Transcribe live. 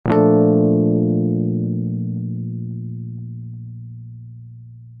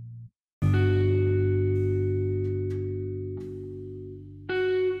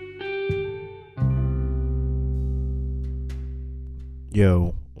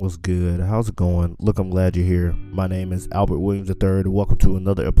Yo, what's good? How's it going? Look, I'm glad you're here. My name is Albert Williams III, and welcome to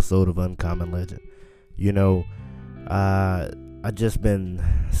another episode of Uncommon Legend. You know, I just been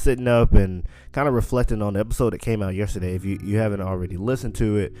sitting up and kind of reflecting on the episode that came out yesterday. If you haven't already listened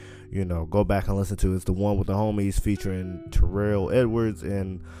to it, go back and listen to it. It's the one with the homies featuring Terrell Edwards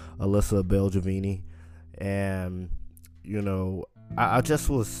and Alyssa Belgivini. And, I just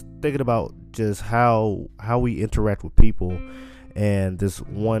was thinking about just how we interact with people, and this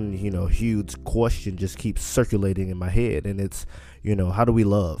one huge question just keeps circulating in my head, and it's how do we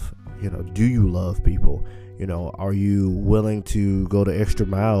love? Do you love people? Are you willing to go the extra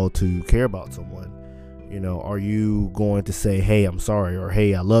mile to care about someone? Are you going to say, hey, I'm sorry, or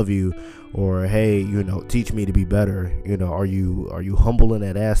hey, I love you, or hey, teach me to be better? Are you humble in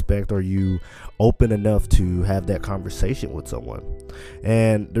that aspect? Are you open enough to have that conversation with someone?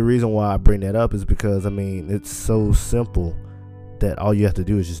 And the reason why I bring that up is because it's so simple that all you have to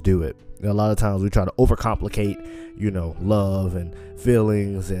do is just do it. A lot of times we try to overcomplicate, love and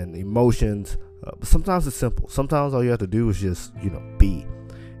feelings and emotions. But sometimes it's simple. Sometimes all you have to do is just, be.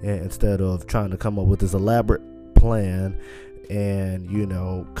 And instead of trying to come up with this elaborate plan and,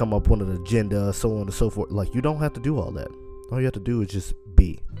 come up with an agenda, so on and so forth. Like, you don't have to do all that. All you have to do is just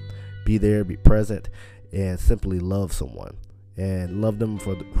be. Be there, be present, and simply love someone. And love them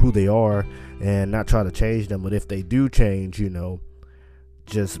for who they are and not try to change them. But if they do change,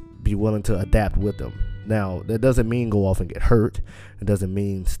 just be willing to adapt with them. Now, that doesn't mean go off and get hurt. It doesn't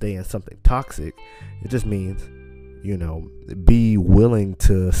mean stay in something toxic. It just means, be willing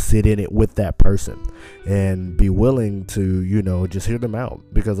to sit in it with that person and be willing to, just hear them out.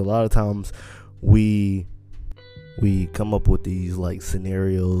 Because a lot of times we come up with these like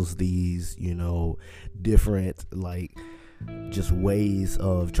scenarios, these, different like just ways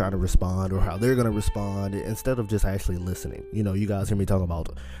of trying to respond or how they're going to respond instead of just actually listening. You guys hear me talking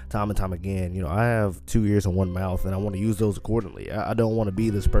about time and time again, I have 2 ears and one mouth, and I want to use those accordingly. I don't want to be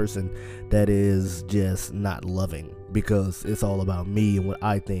this person that is just not loving because it's all about me and what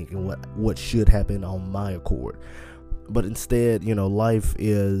I think and what should happen on my accord. But instead, life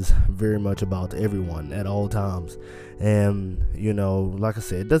is very much about everyone at all times. And, like I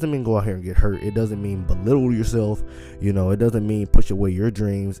said, it doesn't mean go out here and get hurt. It doesn't mean belittle yourself. It doesn't mean push away your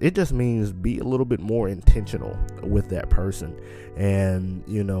dreams. It just means be a little bit more intentional with that person and,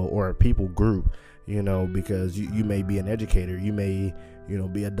 or a people group, because you may be an educator. You may,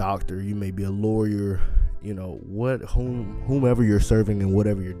 be a doctor. You may be a lawyer, whomever you're serving and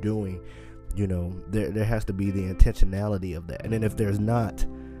whatever you're doing. There has to be the intentionality of that. And then if there's not,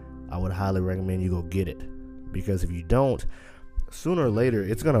 I would highly recommend you go get it. Because if you don't, sooner or later,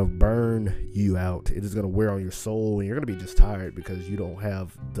 it's going to burn you out. It is going to wear on your soul, and you're going to be just tired because you don't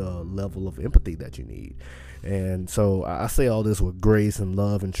have the level of empathy that you need. And so I say all this with grace and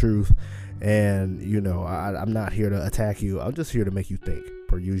love and truth. And, I'm not here to attack you. I'm just here to make you think,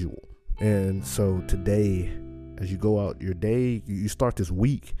 per usual. And so today, as you go out your day, you start this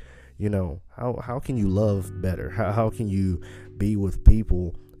week, how can you love better? How can you be with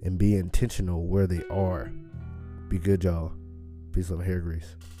people and be intentional where they are? Be good, y'all. Peace, love, and hair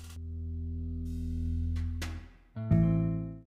grease.